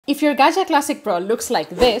If your Gaggia Classic Pro looks like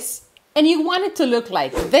this, and you want it to look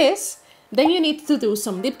like this, then you need to do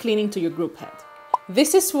some deep cleaning to your group head.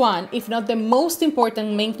 This is one, if not the most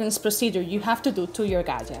important maintenance procedure you have to do to your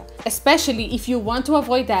Gaggia, especially if you want to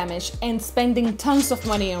avoid damage and spending tons of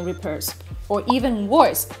money on repairs, or even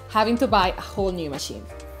worse, having to buy a whole new machine.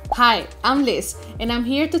 Hi, I'm Liz, and I'm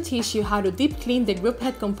here to teach you how to deep clean the group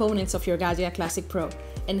head components of your Gaggia Classic Pro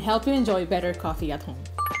and help you enjoy better coffee at home.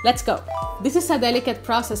 Let's go! This is a delicate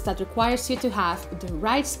process that requires you to have the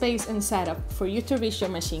right space and setup for you to reach your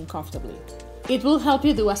machine comfortably. It will help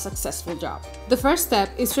you do a successful job. The first step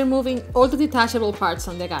is removing all the detachable parts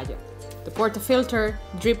on the Gaggia: the portafilter,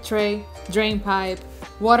 drip tray, drain pipe,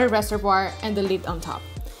 water reservoir, and the lid on top.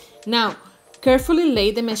 Now, carefully lay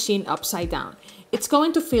the machine upside down. It's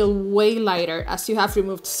going to feel way lighter as you have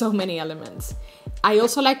removed so many elements. I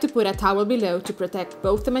also like to put a towel below to protect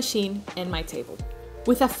both the machine and my table.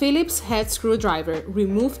 With a Phillips head screwdriver,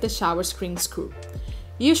 remove the shower screen screw.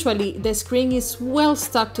 Usually, the screen is well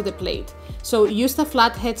stuck to the plate, so use the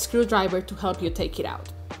flat head screwdriver to help you take it out.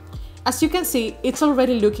 As you can see, it's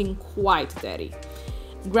already looking quite dirty.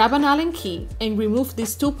 Grab an Allen key and remove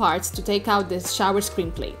these two parts to take out the shower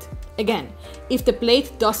screen plate. Again, if the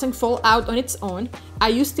plate doesn't fall out on its own, I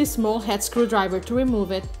use this small head screwdriver to remove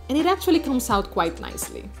it, and it actually comes out quite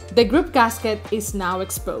nicely. The group gasket is now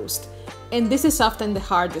exposed, and this is often the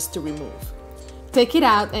hardest to remove. Take it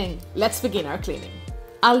out and let's begin our cleaning.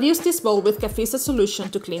 I'll use this bowl with Cafiza solution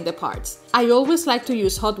to clean the parts. I always like to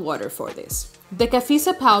use hot water for this. The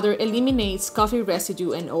Cafiza powder eliminates coffee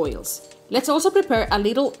residue and oils. Let's also prepare a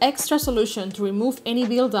little extra solution to remove any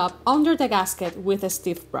buildup under the gasket with a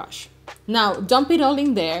stiff brush. Now dump it all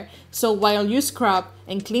in there, so while you scrub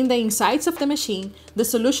and clean the insides of the machine, the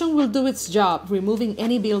solution will do its job removing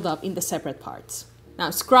any buildup in the separate parts. Now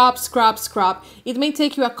scrub, scrub, scrub. It may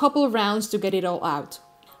take you a couple rounds to get it all out.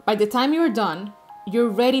 By the time you're done, you're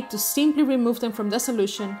ready to simply remove them from the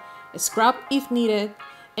solution, scrub if needed,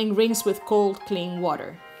 and rinse with cold, clean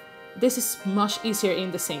water. This is much easier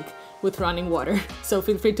in the sink with running water, so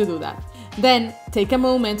feel free to do that. Then, take a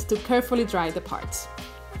moment to carefully dry the parts.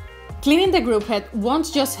 Cleaning the group head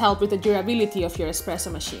won't just help with the durability of your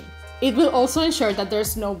espresso machine. It will also ensure that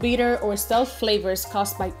there's no bitter or stale flavors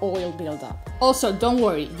caused by oil buildup. Also, don't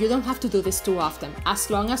worry, you don't have to do this too often, as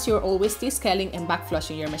long as you're always descaling and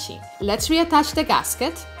backflushing your machine. Let's reattach the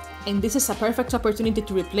gasket, and this is a perfect opportunity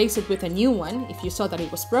to replace it with a new one if you saw that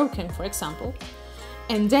it was broken, for example.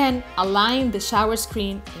 And then align the shower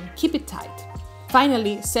screen and keep it tight.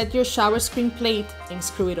 Finally, set your shower screen plate and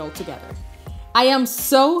screw it all together. I am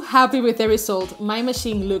so happy with the result. My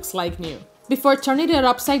machine looks like new. Before turning it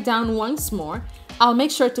upside down once more, I'll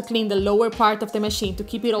make sure to clean the lower part of the machine to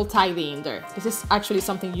keep it all tidy in there. This is actually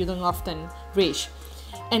something you don't often reach.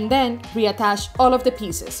 And then reattach all of the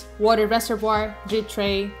pieces: water reservoir, drip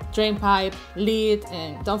tray, drain pipe, lid,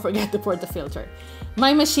 and don't forget the portafilter.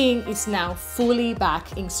 My machine is now fully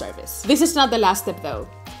back in service. This is not the last step though.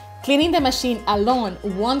 Cleaning the machine alone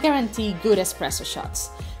won't guarantee good espresso shots.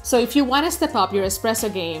 So if you want to step up your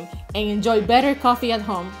espresso game and enjoy better coffee at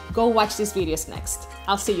home, go watch these videos next.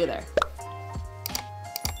 I'll see you there.